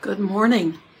Good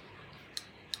morning.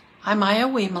 I'm Aya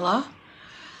Wimala,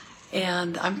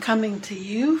 and I'm coming to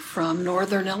you from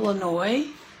northern Illinois,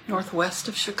 northwest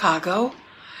of Chicago,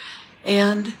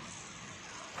 and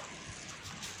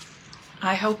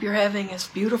I hope you're having as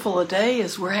beautiful a day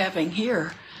as we're having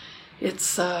here.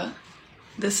 This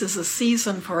is a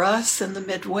season for us in the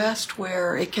Midwest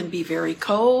where it can be very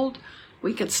cold.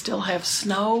 We could still have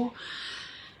snow.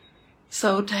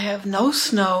 So to have no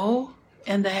snow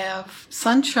and to have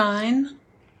sunshine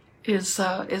is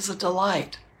a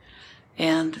delight,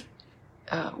 and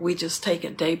we just take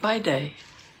it day by day.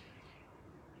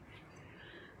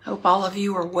 Hope all of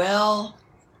you are well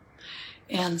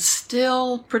and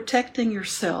still protecting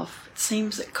yourself. It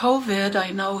seems that COVID,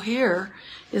 I know here,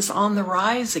 is on the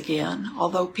rise again,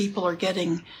 although people are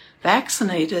getting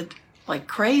vaccinated like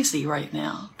crazy right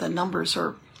now. The numbers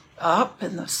are up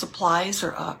and the supplies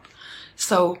are up.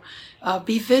 So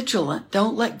be vigilant.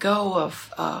 Don't let go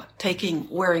of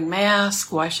wearing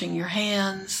masks, washing your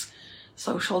hands,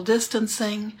 social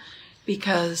distancing,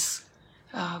 because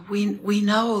we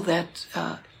know that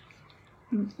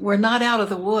we're not out of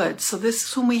the woods. So this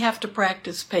is when we have to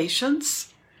practice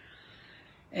patience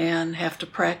and have to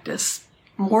practice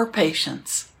more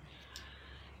patience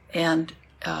and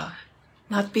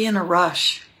not be in a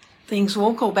rush. Things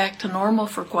won't go back to normal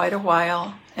for quite a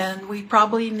while, and we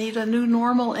probably need a new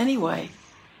normal anyway.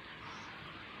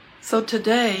 So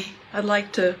today, I'd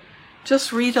like to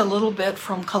just read a little bit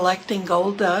from Collecting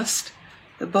Gold Dust,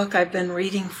 the book I've been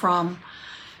reading from,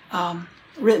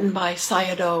 written by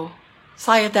Sayadaw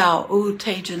U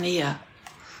Tejaniya,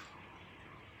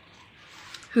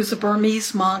 who's a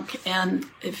Burmese monk, and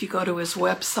if you go to his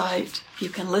website, you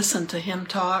can listen to him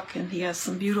talk, and he has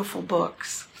some beautiful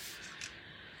books.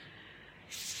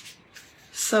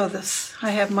 So I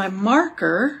have my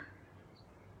marker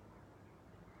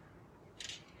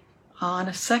on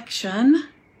a section,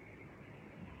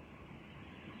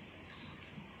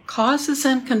 Causes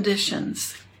and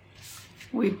Conditions.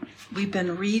 We've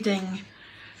been reading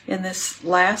in this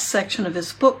last section of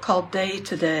his book called Day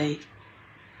to Day.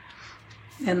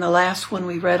 And the last one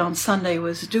we read on Sunday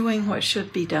was Doing What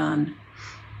Should Be Done.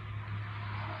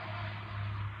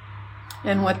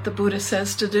 And what the Buddha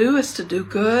says to do is to do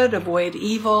good, avoid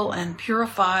evil, and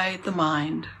purify the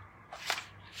mind.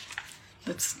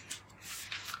 That's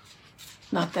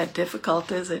not that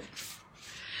difficult, is it?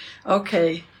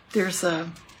 Okay,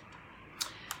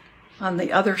 on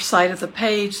the other side of the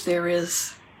page, there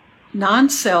is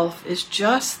non-self is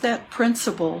just that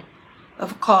principle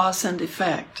of cause and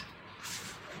effect.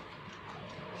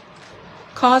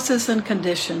 Causes and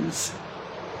conditions.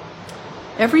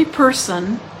 Every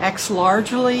person acts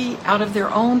largely out of their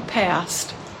own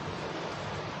past.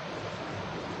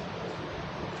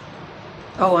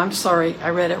 Oh, I'm sorry, I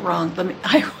read it wrong.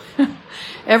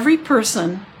 Every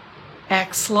person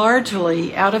acts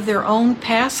largely out of their own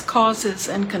past causes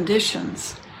and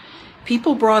conditions.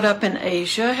 People brought up in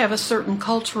Asia have a certain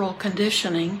cultural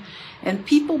conditioning, and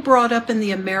people brought up in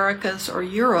the Americas or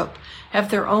Europe have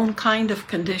their own kind of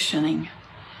conditioning.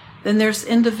 Then there's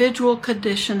individual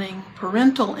conditioning,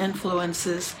 parental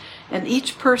influences, and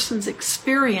each person's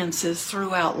experiences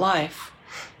throughout life.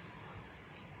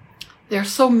 There are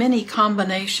so many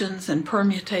combinations and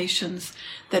permutations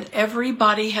that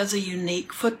everybody has a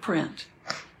unique footprint.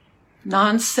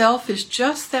 Non-self is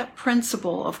just that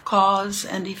principle of cause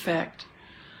and effect.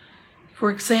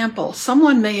 For example,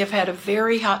 someone may have had a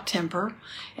very hot temper,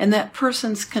 and that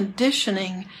person's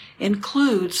conditioning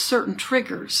includes certain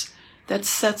triggers that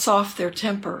sets off their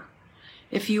temper.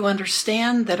 If you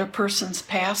understand that a person's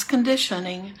past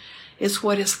conditioning is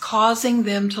what is causing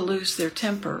them to lose their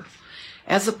temper,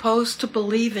 as opposed to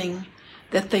believing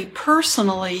that they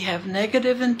personally have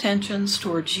negative intentions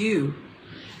towards you,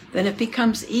 then it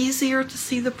becomes easier to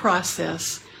see the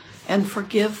process and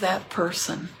forgive that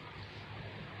person.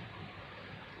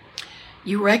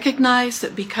 You recognize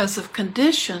that because of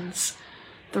conditions,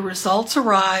 the results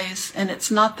arise, and it's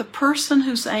not the person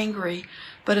who's angry,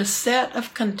 but a set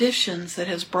of conditions that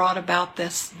has brought about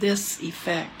this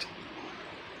effect.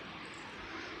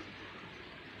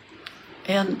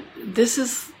 And this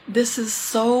is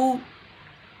so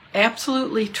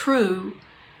absolutely true,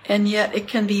 and yet it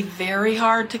can be very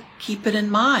hard to keep it in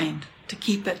mind, to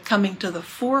keep it coming to the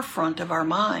forefront of our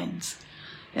minds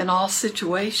in all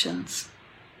situations.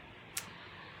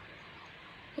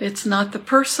 It's not the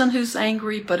person who's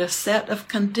angry, but a set of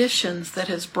conditions that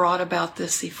has brought about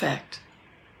this effect.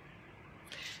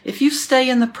 If you stay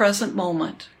in the present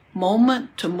moment,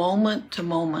 moment to moment to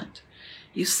moment,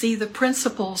 you see the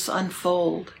principles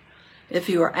unfold. If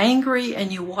you are angry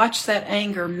and you watch that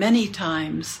anger many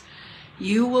times,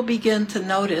 you will begin to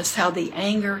notice how the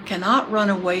anger cannot run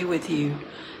away with you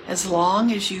as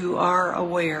long as you are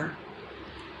aware.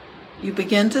 You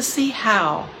begin to see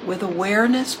how, with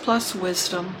awareness plus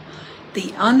wisdom,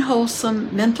 the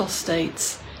unwholesome mental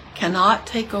states cannot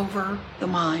take over the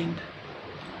mind.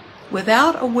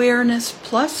 Without awareness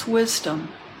plus wisdom,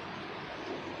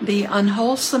 the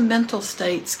unwholesome mental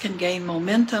states can gain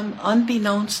momentum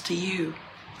unbeknownst to you.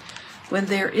 When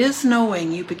there is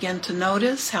knowing, you begin to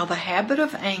notice how the habit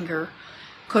of anger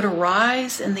could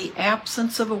arise in the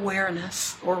absence of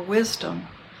awareness or wisdom,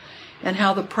 and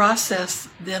how the process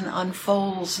then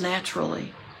unfolds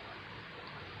naturally.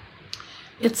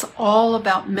 It's all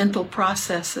about mental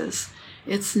processes.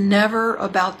 It's never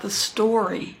about the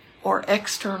story or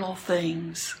external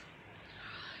things.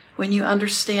 When you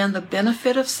understand the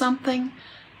benefit of something,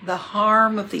 the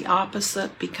harm of the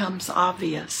opposite becomes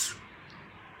obvious.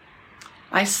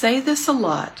 I say this a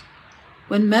lot.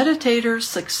 When meditators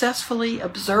successfully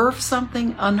observe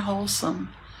something unwholesome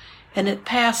and it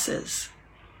passes,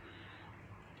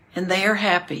 and they are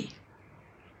happy,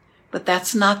 but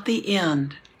that's not the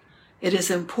end. It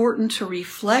is important to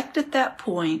reflect at that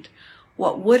point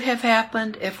what would have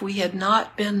happened if we had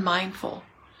not been mindful.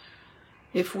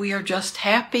 If we are just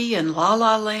happy in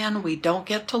la-la land, we don't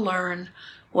get to learn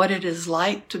what it is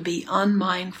like to be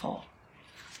unmindful.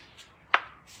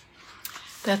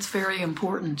 That's very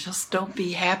important. Just don't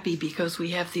be happy because we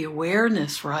have the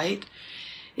awareness, right?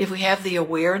 If we have the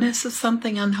awareness of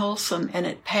something unwholesome and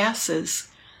it passes,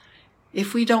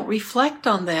 if we don't reflect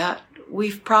on that,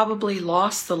 we've probably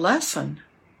lost the lesson.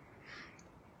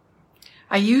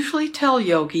 I usually tell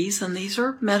yogis, and these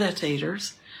are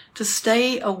meditators, to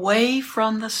stay away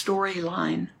from the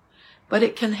storyline, but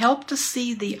it can help to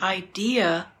see the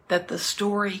idea that the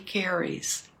story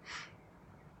carries.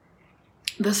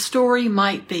 The story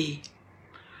might be,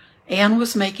 Anne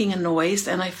was making a noise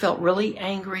and I felt really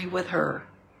angry with her.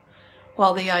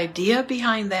 While the idea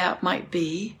behind that might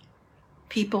be,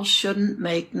 people shouldn't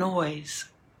make noise.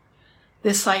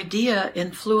 This idea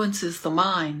influences the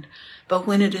mind, but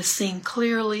when it is seen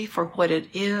clearly for what it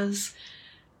is,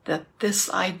 that this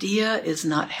idea is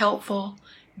not helpful,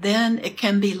 then it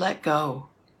can be let go.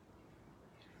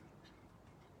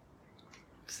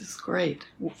 This is great.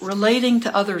 Relating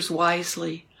to others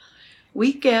wisely.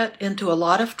 We get into a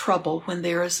lot of trouble when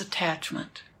there is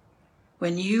attachment.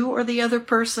 When you or the other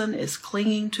person is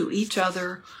clinging to each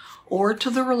other or to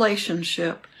the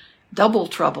relationship, double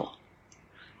trouble.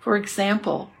 For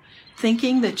example,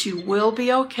 thinking that you will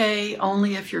be okay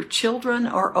only if your children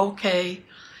are okay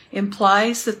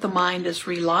implies that the mind is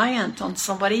reliant on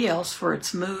somebody else for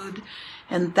its mood,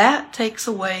 and that takes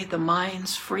away the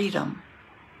mind's freedom.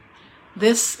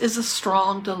 This is a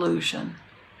strong delusion.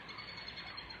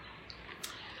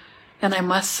 And I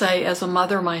must say, as a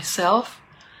mother myself,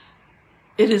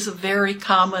 it is a very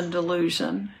common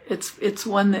delusion. It's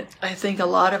one that I think a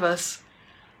lot of us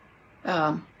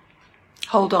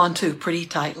hold on to pretty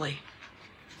tightly.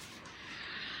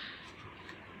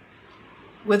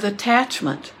 With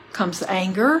attachment comes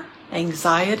anger,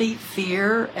 anxiety,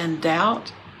 fear, and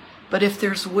doubt. But if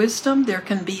there's wisdom, there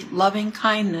can be loving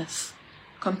kindness,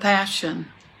 compassion,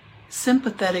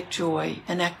 sympathetic joy,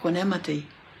 and equanimity.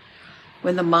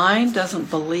 When the mind doesn't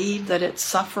believe that its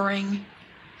suffering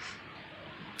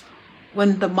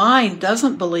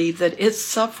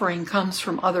comes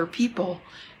from other people,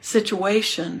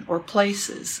 situation, or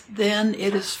places, then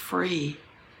it is free.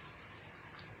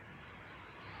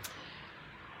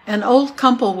 An old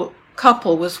couple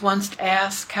was once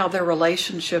asked how their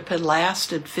relationship had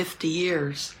lasted 50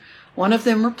 years. One of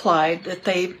them replied that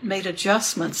they made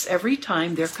adjustments every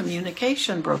time their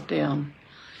communication broke down.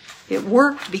 It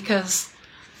worked because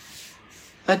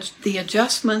the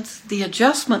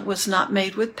adjustment was not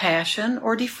made with passion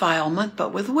or defilement,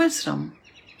 but with wisdom.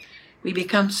 We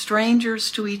become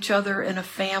strangers to each other in a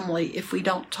family if we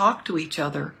don't talk to each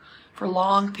other for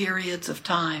long periods of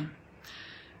time.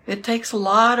 It takes a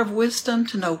lot of wisdom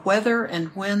to know whether and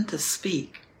when to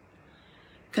speak.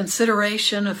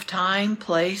 Consideration of time,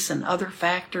 place, and other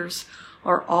factors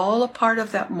are all a part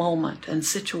of that moment and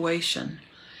situation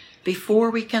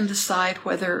before we can decide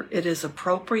whether it is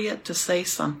appropriate to say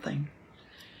something.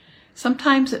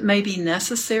 Sometimes it may be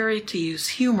necessary to use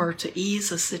humor to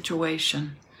ease a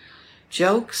situation.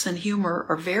 Jokes and humor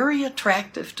are very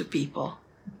attractive to people.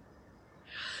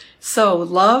 So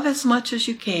love as much as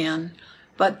you can,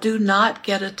 but do not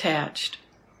get attached.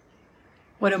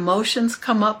 What emotions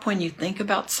come up when you think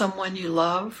about someone you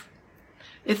love?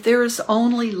 If there is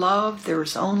only love, there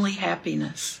is only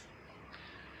happiness.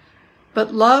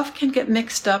 But love can get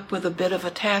mixed up with a bit of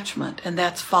attachment, and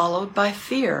that's followed by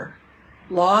fear.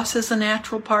 Loss is a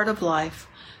natural part of life,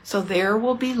 so there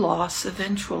will be loss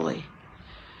eventually.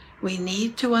 We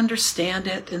need to understand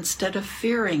it instead of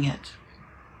fearing it.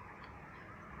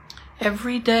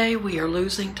 Every day we are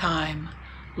losing time,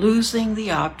 losing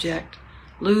the object,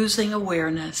 losing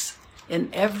awareness in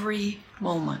every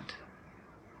moment.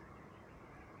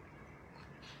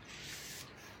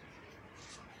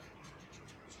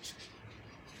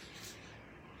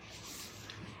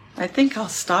 I think I'll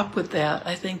stop with that.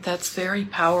 I think that's very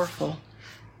powerful.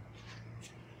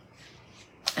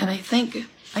 And I think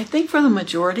for the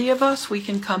majority of us, we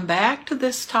can come back to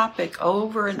this topic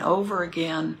over and over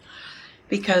again,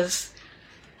 because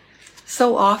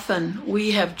so often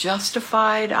we have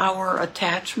justified our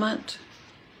attachment,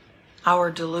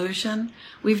 our delusion.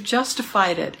 We've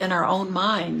justified it in our own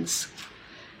minds.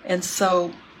 And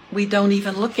so we don't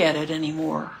even look at it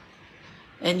anymore.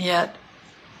 And yet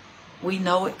we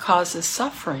know it causes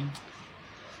suffering.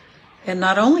 And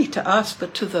not only to us,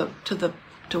 but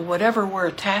to whatever we're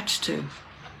attached to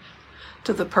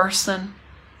the person,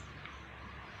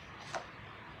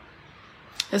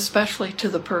 especially to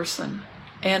the person.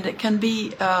 And it can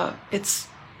be, it's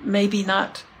maybe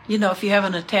not, if you have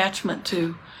an attachment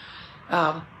to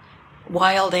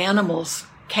wild animals,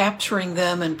 capturing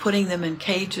them and putting them in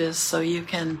cages so you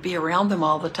can be around them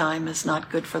all the time is not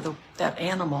good for that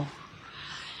animal.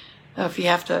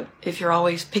 If you're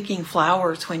always picking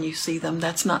flowers when you see them,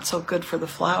 that's not so good for the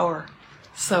flower.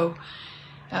 So,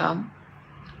 I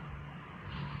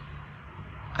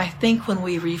think when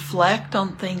we reflect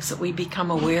on things that we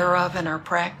become aware of in our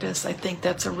practice, I think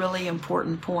that's a really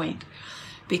important point,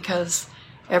 because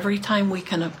every time we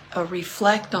can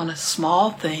reflect on a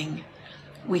small thing,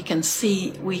 we can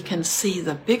see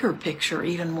the bigger picture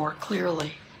even more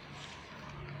clearly.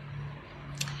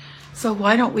 So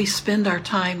why don't we spend our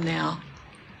time now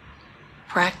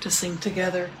practicing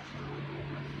together?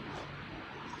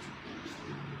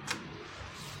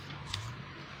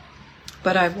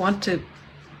 But I want to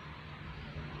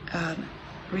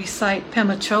recite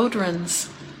Pema Chodron's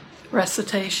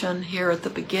recitation here at the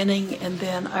beginning, and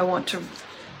then I want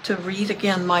to read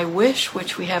again my wish,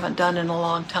 which we haven't done in a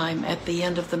long time, at the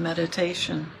end of the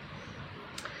meditation.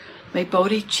 May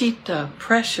bodhicitta,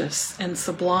 precious and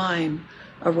sublime,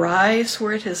 arise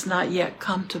where it has not yet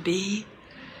come to be,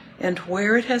 and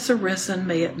where it has arisen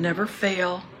may it never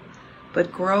fail,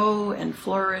 but grow and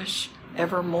flourish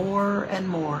ever more and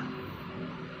more.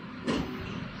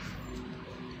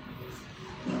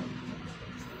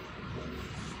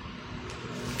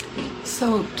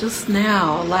 So just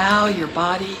now, allow your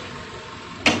body.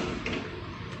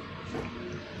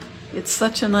 It's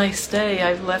such a nice day.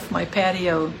 I've left my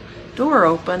patio door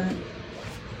open,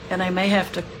 and I may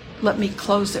have to let me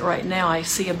close it right now. I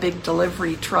see a big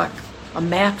delivery truck, a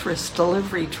mattress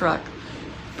delivery truck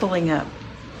pulling up.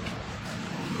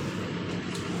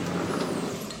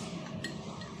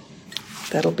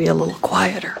 That'll be a little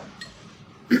quieter.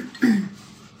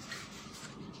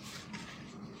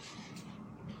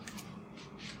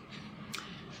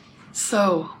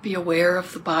 So be aware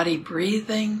of the body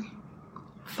breathing.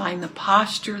 Find the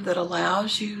posture that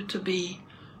allows you to be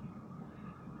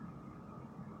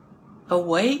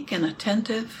awake and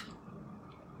attentive.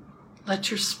 Let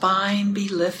your spine be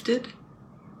lifted.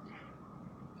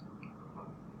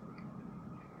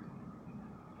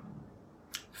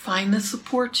 Find the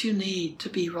support you need to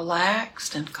be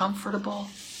relaxed and comfortable.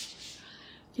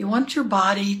 You want your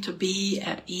body to be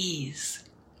at ease.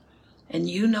 And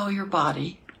you know your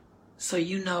body, so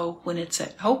you know when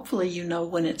hopefully you know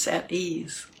when it's at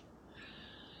ease.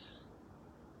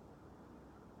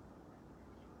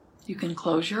 You can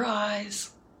close your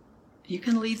eyes. You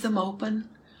can leave them open.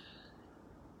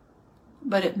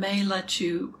 But it may let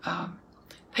you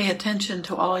pay attention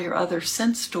to all your other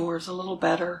sense doors a little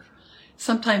better.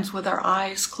 Sometimes with our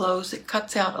eyes closed, it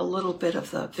cuts out a little bit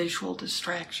of the visual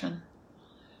distraction.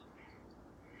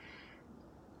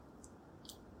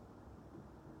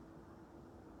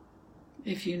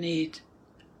 If you need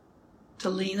to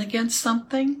lean against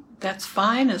something, that's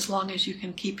fine as long as you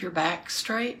can keep your back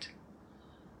straight.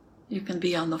 You can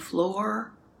be on the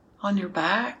floor, on your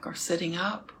back, or sitting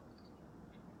up,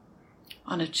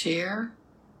 on a chair,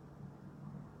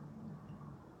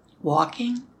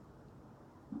 walking.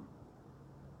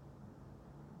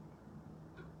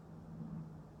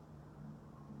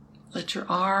 Let your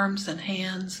arms and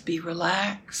hands be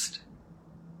relaxed.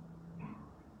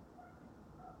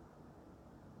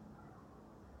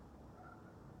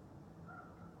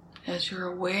 As you're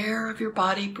aware of your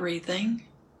body breathing,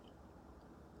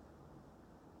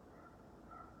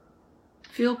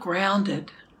 feel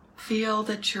grounded. Feel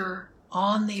that you're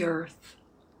on the earth.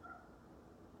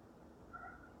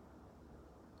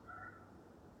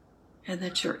 and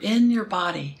that you're in your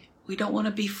body. We don't want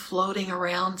to be floating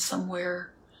around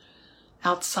somewhere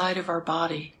outside of our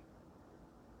body.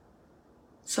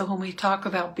 So when we talk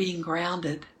about being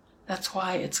grounded, that's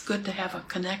why it's good to have a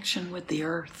connection with the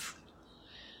earth.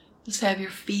 Just have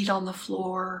your feet on the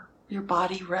floor, your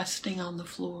body resting on the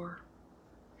floor.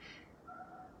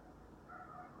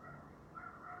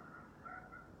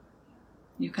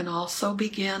 You can also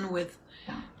begin with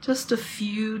just a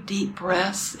few deep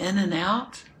breaths in and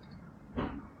out.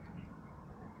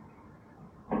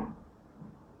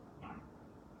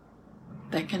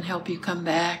 That can help you come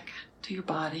back to your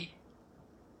body.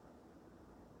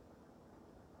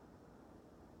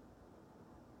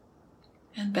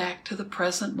 And back to the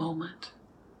present moment.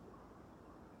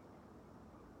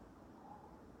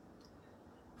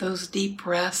 Those deep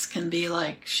breaths can be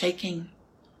like shaking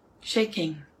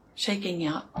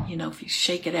out. If you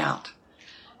shake it out,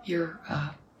 you're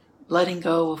letting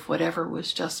go of whatever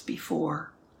was just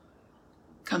before,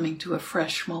 coming to a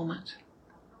fresh moment.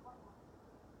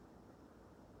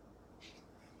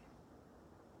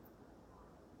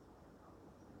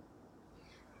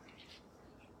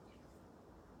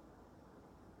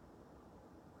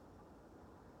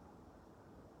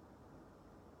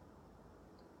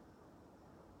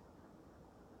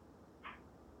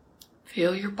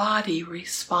 Feel your body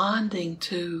responding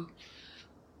to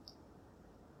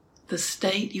the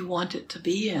state you want it to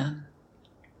be in.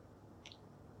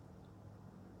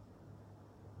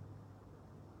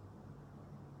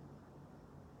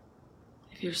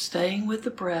 If you're staying with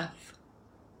the breath,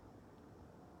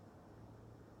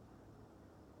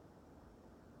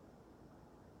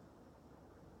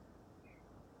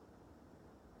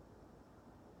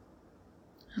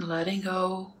 and letting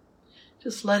go,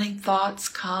 just letting thoughts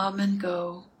come and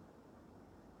go.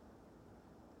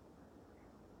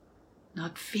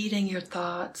 Not feeding your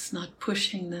thoughts, not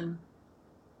pushing them.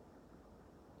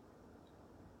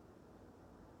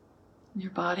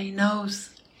 Your body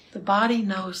knows, the body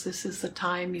knows this is the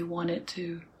time you want it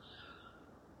to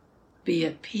be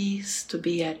at peace, to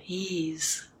be at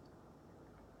ease.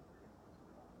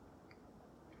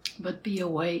 But be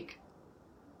awake.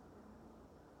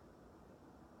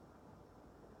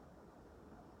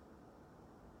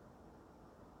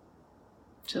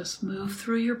 Just move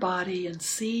through your body and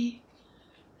see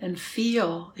and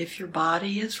feel if your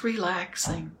body is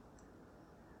relaxing.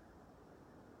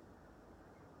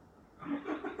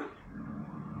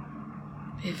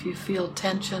 If you feel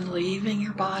tension leaving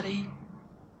your body,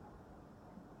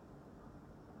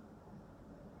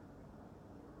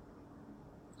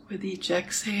 with each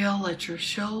exhale, let your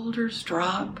shoulders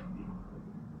drop.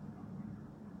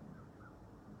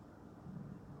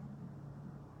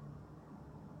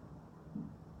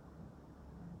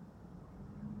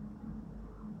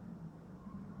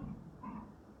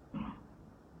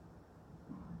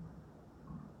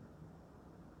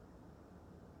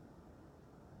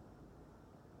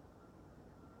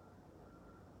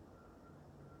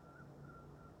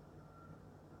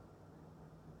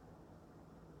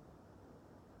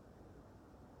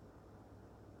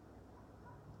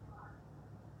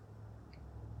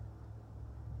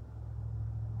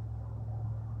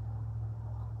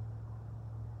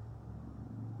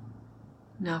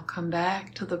 Now come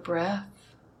back to the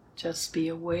breath. Just be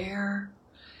aware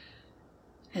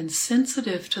and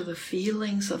sensitive to the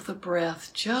feelings of the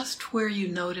breath, just where you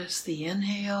notice the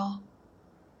inhale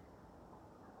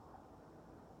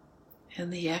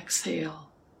and the exhale.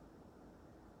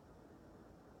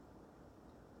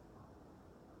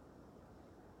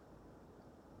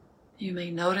 You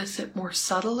may notice it more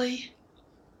subtly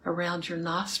around your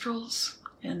nostrils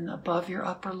and above your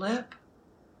upper lip.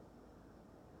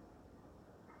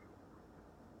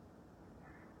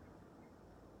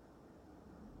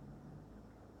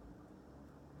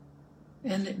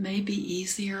 And it may be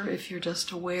easier if you're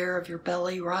just aware of your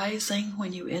belly rising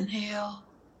when you inhale.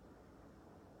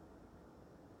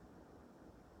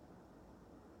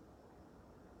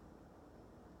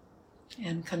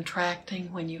 And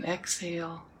contracting when you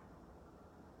exhale.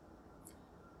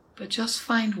 But just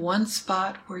find one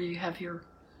spot where you have your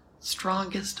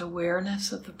strongest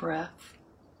awareness of the breath.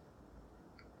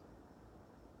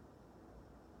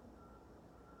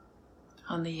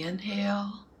 On the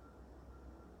inhale,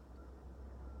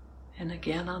 and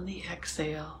again on the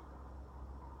exhale.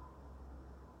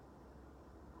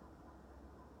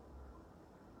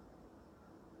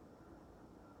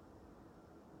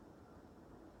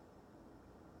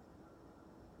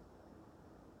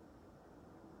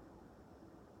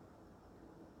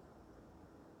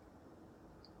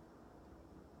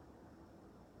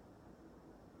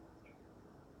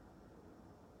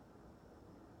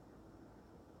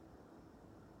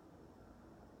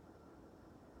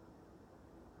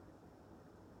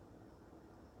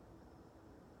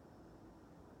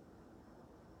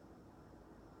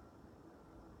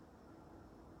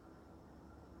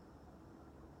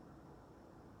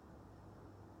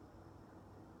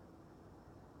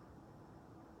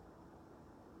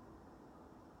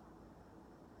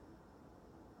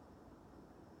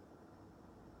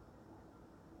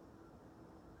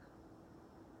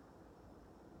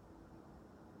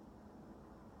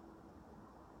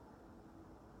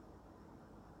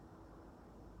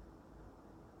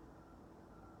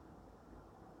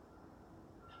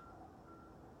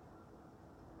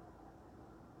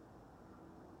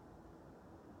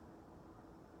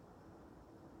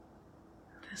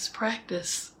 This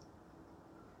practice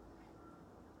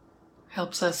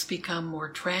helps us become more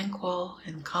tranquil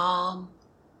and calm.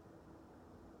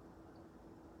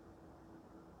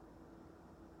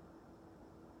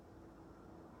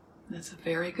 It's a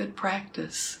very good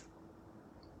practice.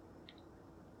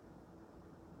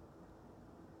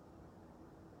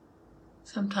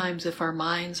 Sometimes if our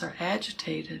minds are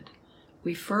agitated,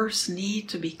 we first need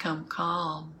to become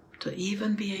calm to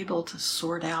even be able to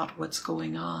sort out what's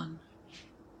going on.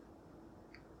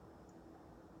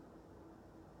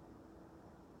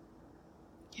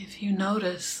 If you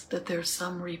notice that there's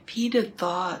some repeated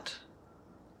thought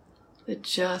that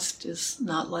just is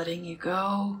not letting you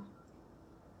go,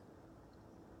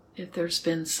 if there's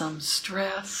been some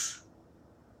stress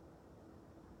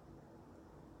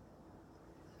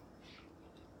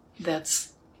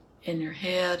that's in your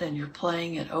head and you're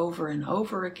playing it over and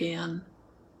over again,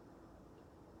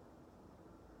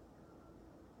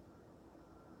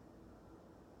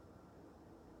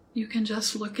 you can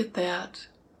just look at that.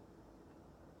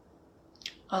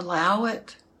 Allow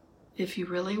it. If you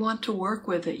really want to work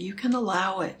with it, you can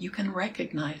allow it. You can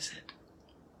recognize it.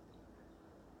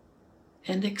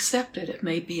 And accept it. It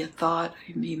may be a thought.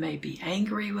 You may be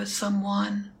angry with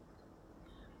someone.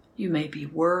 You may be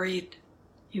worried.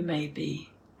 You may be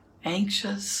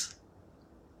anxious.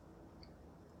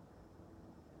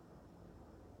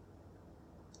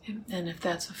 And if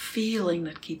that's a feeling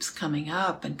that keeps coming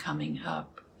up and coming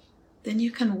up, then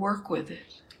you can work with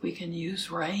it. We can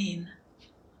use rain.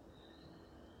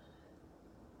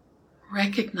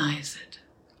 Recognize it.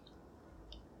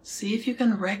 See if you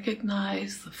can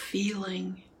recognize the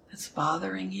feeling that's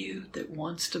bothering you, that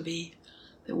wants to be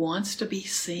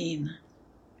seen.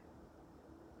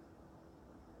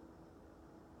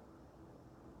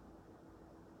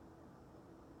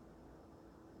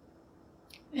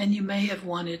 And you may have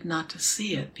wanted not to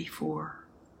see it before,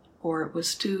 or it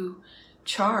was too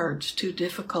charged, too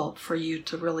difficult for you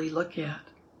to really look at.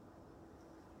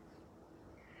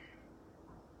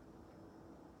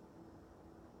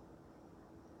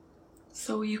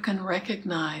 So you can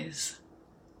recognize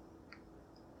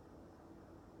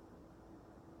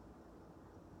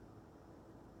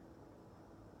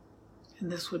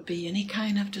and this would be any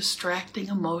kind of distracting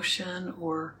emotion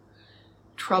or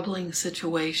troubling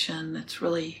situation that's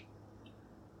really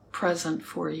present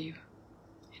for you.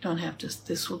 You don't have to,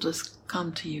 this will just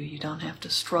come to you. You don't have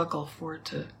to struggle for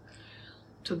it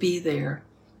to be there.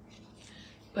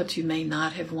 But you may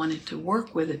not have wanted to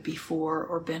work with it before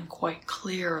or been quite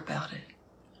clear about it.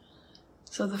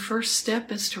 So the first step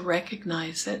is to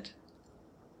recognize it.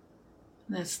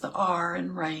 And that's the R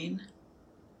in rain.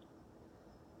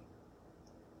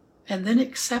 And then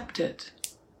accept it.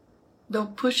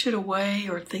 Don't push it away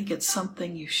or think it's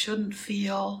something you shouldn't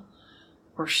feel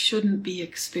or shouldn't be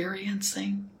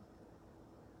experiencing.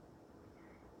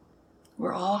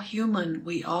 We're all human.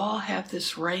 We all have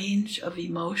this range of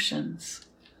emotions.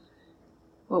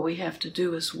 What we have to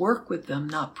do is work with them,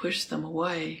 not push them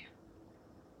away.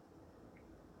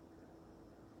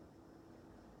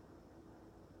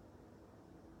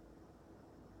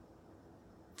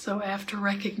 So after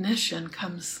recognition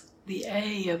comes the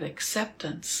A of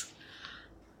acceptance.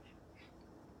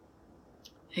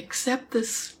 Accept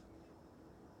this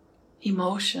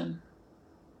emotion.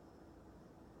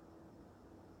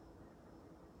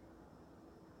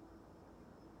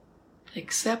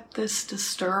 Accept this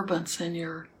disturbance in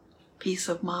your peace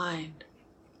of mind.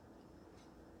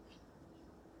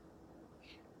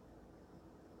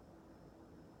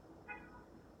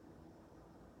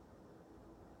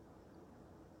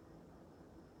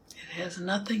 It has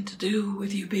nothing to do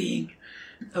with you being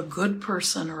a good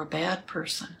person or a bad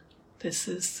person. This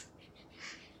is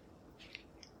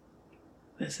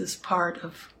part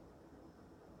of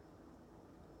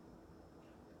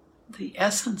the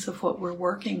essence of what we're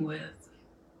working with,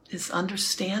 is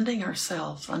understanding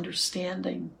ourselves,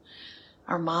 understanding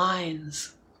our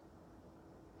minds.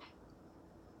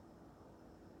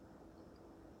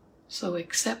 So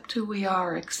accept who we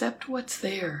are, accept what's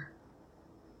there.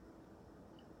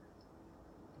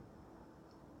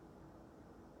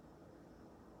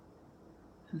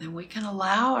 And then we can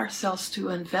allow ourselves to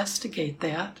investigate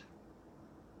that.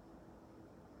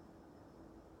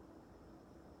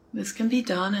 This can be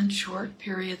done in short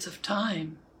periods of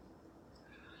time.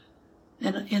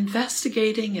 And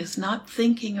investigating is not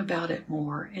thinking about it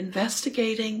more.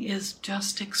 Investigating is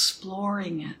just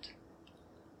exploring it,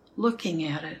 looking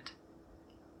at it.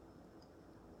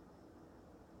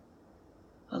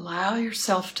 Allow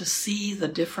yourself to see the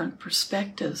different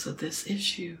perspectives of this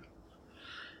issue.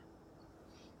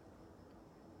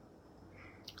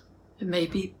 It may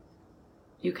be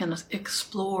You can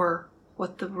explore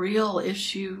what the real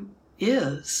issue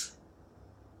is.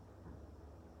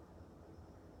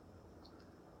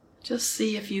 Just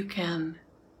see if you can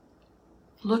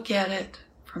look at it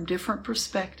from different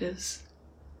perspectives.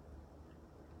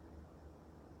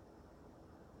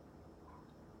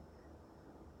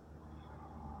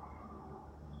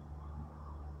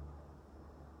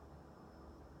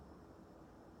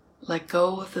 Let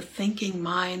go of the thinking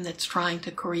mind that's trying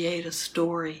to create a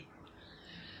story.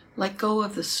 Let go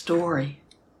of the story.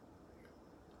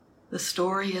 The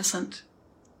story isn't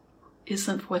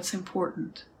what's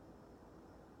important.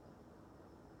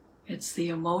 It's the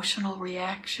emotional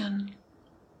reaction.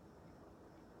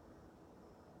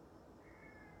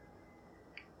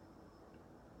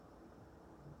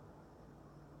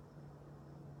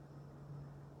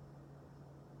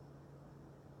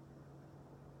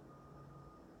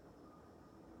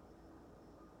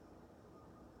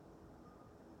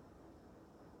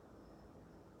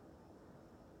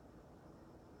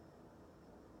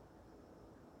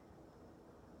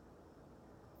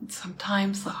 And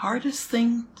sometimes the hardest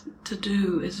thing to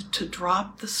do is to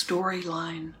drop the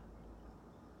storyline.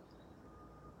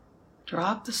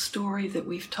 Drop the story that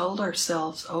we've told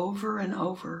ourselves over and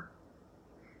over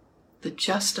that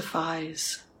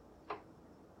justifies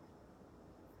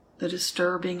the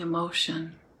disturbing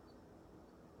emotion,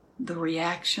 the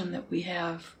reaction that we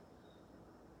have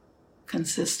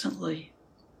consistently.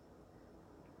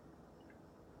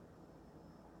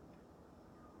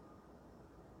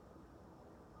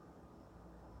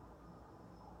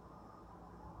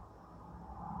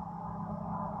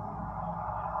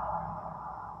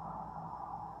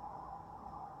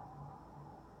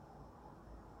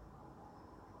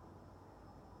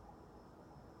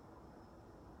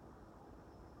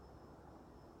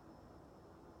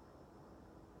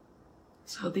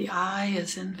 So the I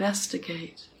is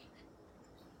investigate.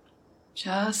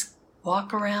 Just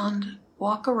walk around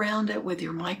it with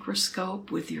your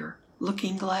microscope, with your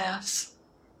looking glass.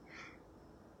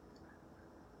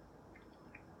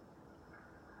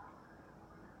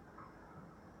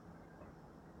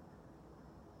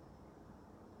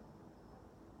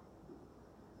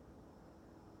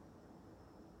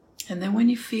 And then when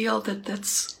you feel that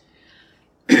that's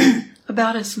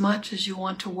about as much as you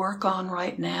want to work on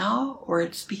right now, or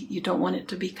you don't want it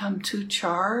to become too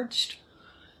charged,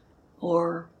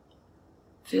 or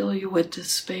fill you with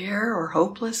despair or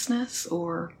hopelessness,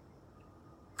 or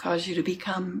cause you to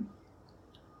become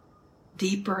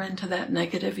deeper into that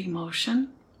negative emotion,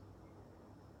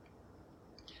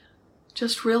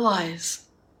 just realize,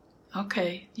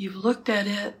 okay, you've looked at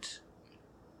it.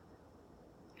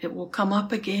 It will come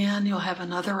up again. You'll have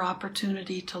another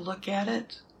opportunity to look at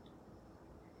it.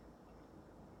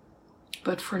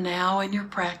 But for now in your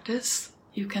practice,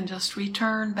 you can just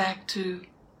return back to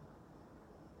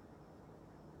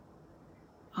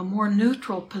a more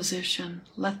neutral position.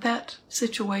 Let that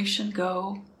situation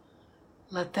go.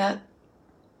 Let that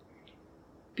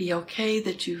be okay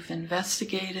that you've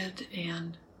investigated,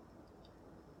 and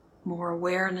more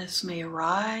awareness may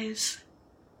arise.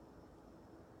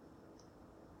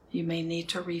 You may need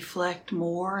to reflect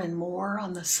more and more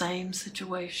on the same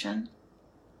situation.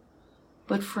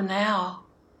 But for now,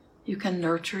 you can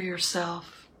nurture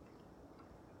yourself.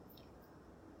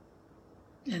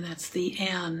 And that's the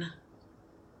N.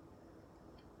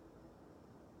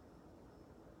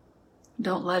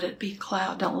 Don't let it be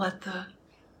cloud. Don't let the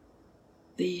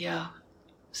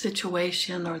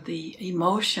situation or the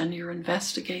emotion you're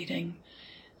investigating,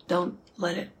 don't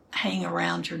let it hang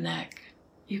around your neck.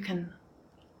 You can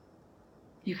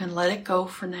let it go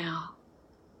for now.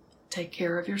 Take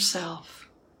care of yourself.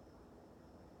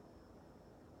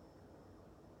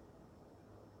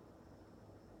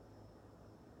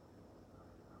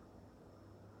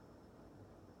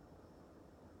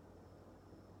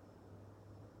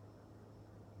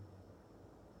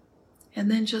 And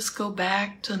then just go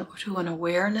back to an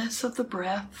awareness of the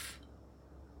breath.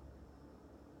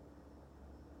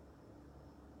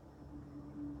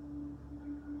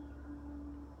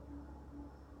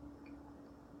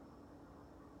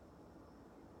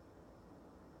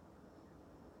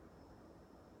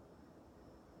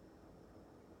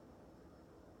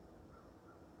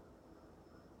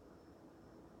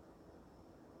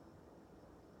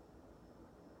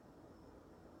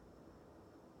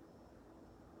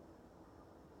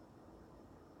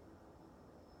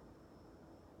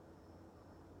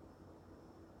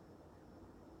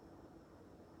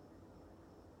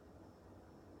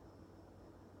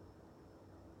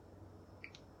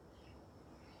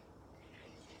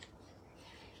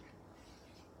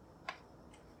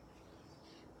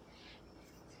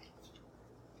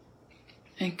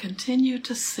 And continue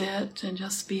to sit and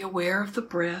just be aware of the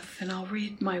breath, and I'll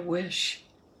read my wish.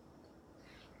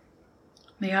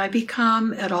 May I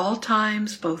become at all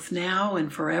times, both now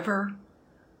and forever,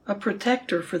 a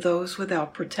protector for those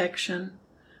without protection,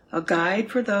 a guide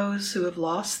for those who have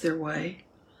lost their way,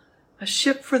 a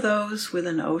ship for those with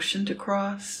an ocean to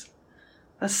cross,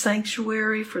 a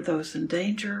sanctuary for those in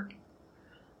danger,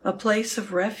 a place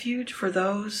of refuge for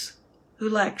those who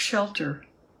lack shelter,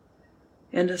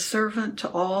 and a servant to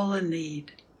all in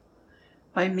need.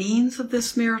 By means of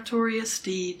this meritorious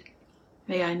deed,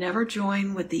 may I never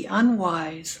join with the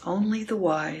unwise, only the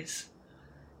wise,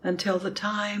 until the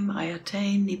time I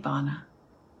attain Nibbana.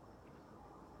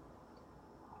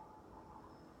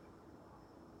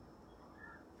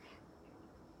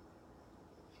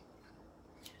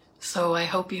 So I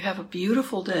hope you have a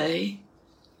beautiful day,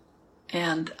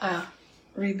 and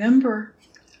remember,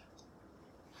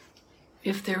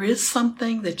 if there is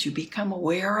something that you become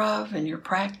aware of in your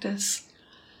practice,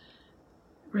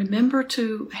 remember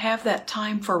to have that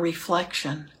time for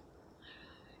reflection.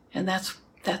 And that's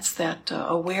that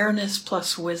awareness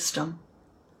plus wisdom.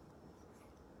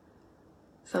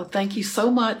 So thank you so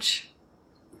much,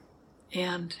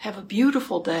 and have a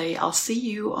beautiful day. I'll see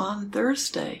you on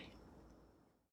Thursday.